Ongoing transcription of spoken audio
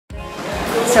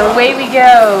So away we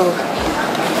go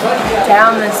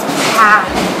down this path.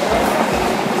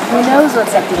 Who knows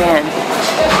what's at the end?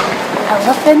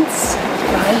 Elephants,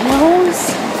 rhinos,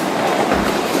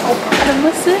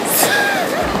 hippopotamuses.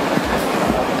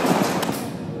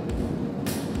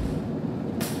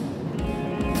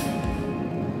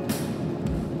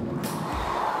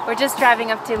 We're just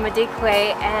driving up to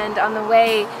Madikwe, and on the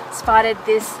way spotted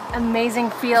this amazing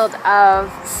field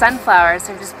of sunflowers.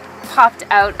 They've just popped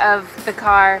out of the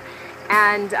car,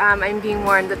 and I'm being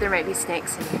warned that there might be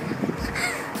snakes in here.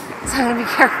 So I'm gonna be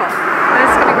careful. I'm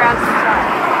just gonna grab some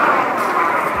shots.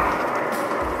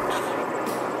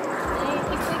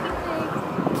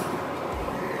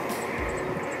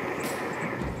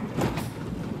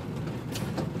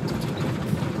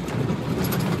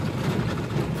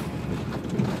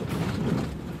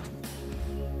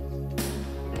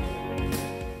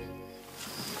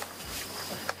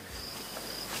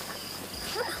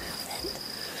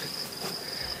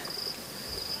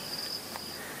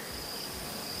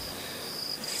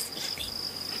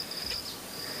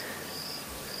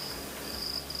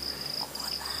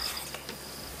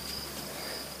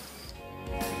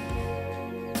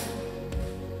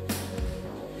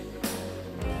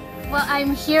 Well,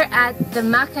 I'm here at the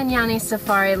Makanyani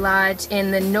Safari Lodge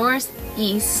in the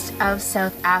northeast of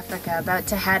South Africa, about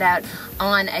to head out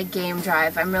on a game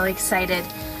drive. I'm really excited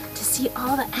to see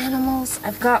all the animals.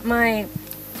 I've got my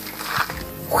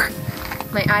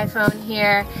iPhone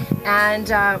here, and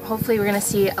hopefully we're going to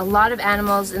see a lot of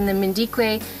animals in the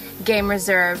Madikwe Game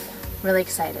Reserve. Really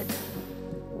excited.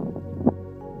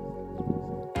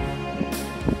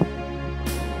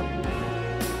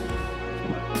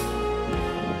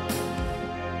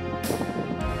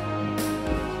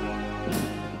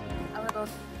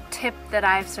 Tip that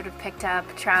I've sort of picked up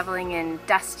traveling in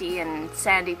dusty and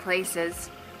sandy places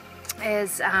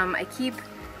is I keep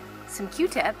some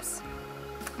Q-tips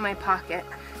in my pocket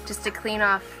just to clean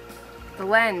off the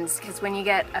lens, because when you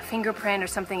get a fingerprint or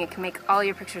something it can make all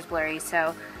your pictures blurry.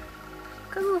 So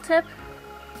good little tip,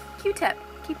 Q-tip,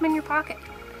 keep them in your pocket.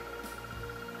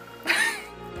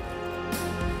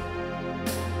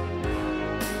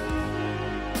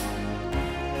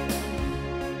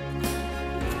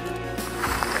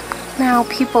 Now,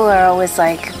 people are always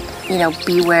like, you know,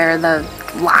 beware the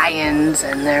lions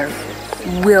and their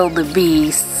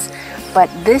wildebeests, but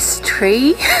this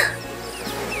tree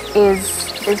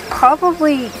is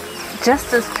probably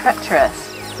just as treacherous.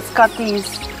 It's got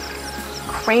these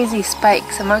crazy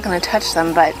spikes. I'm not going to touch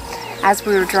them, but as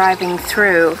we were driving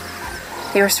through,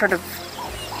 they were sort of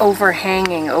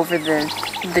overhanging over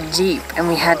the Jeep, and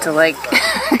we had to like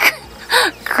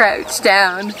crouch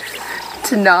down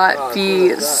to not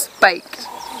be spiked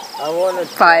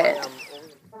by it.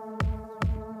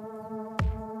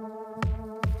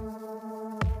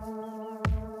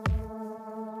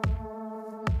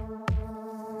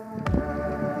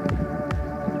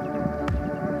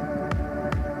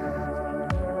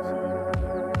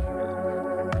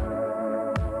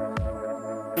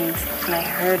 And I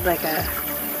heard like a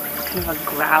kind of a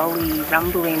growly,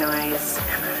 rumbly noise,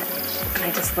 and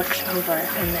I just looked over,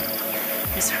 and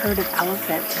this herd of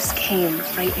elephant just came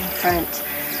right in front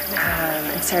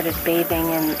and started bathing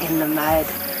in the mud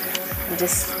and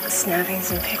just snapping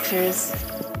some pictures.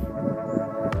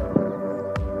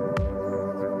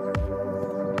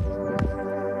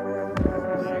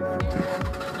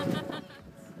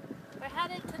 We're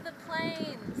headed to the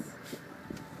plains.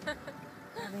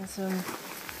 Having some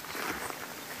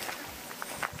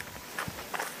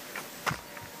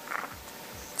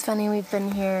It's funny, we've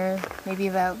been here maybe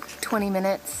about 20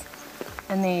 minutes,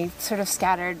 and they sort of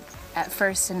scattered at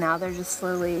first, and now they're just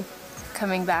slowly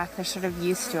coming back. They're sort of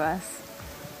used to us.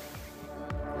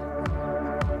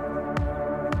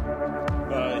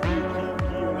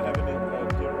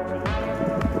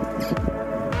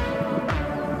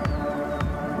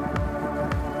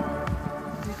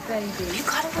 You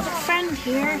got a little friend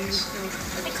here.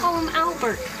 I call him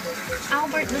Albert.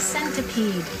 Albert the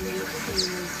centipede.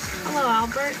 Hello,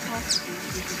 Albert.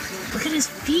 Look at his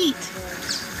feet.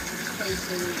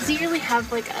 Does he really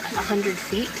have like 100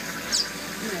 feet?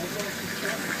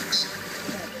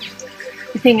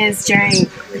 The thing is,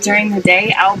 during the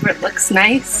day, Albert looks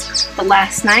nice, but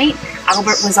last night,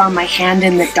 Albert was on my hand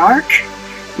in the dark,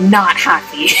 not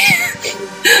happy.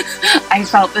 I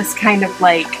felt this kind of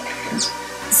like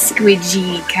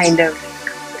squidgy, kind of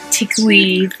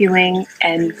tickly feeling,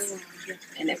 and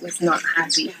it was not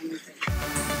happy.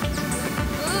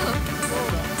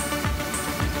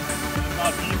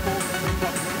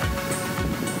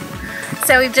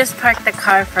 So we've just parked the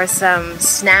car for some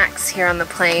snacks here on the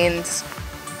plains.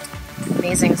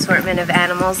 Amazing assortment of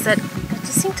animals that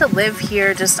just seem to live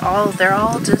here. They're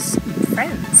all just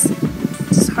friends,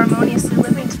 just harmoniously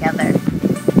living together.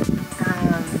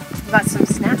 We've got some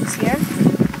snacks here.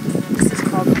 This is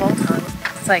called Bolton.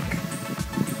 It's like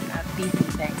a beefy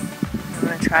thing. I'm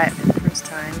gonna try it for the first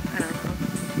time. I don't know.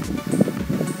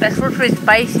 That's pretty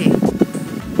spicy.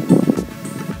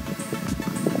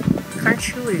 Kind of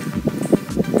chewy.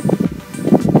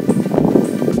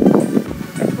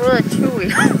 It's really chewy.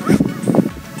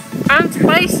 And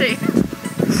spicy.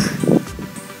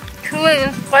 Chewy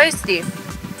and spicy.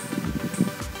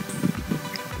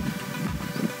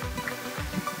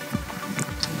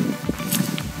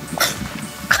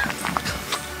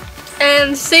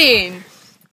 And scene.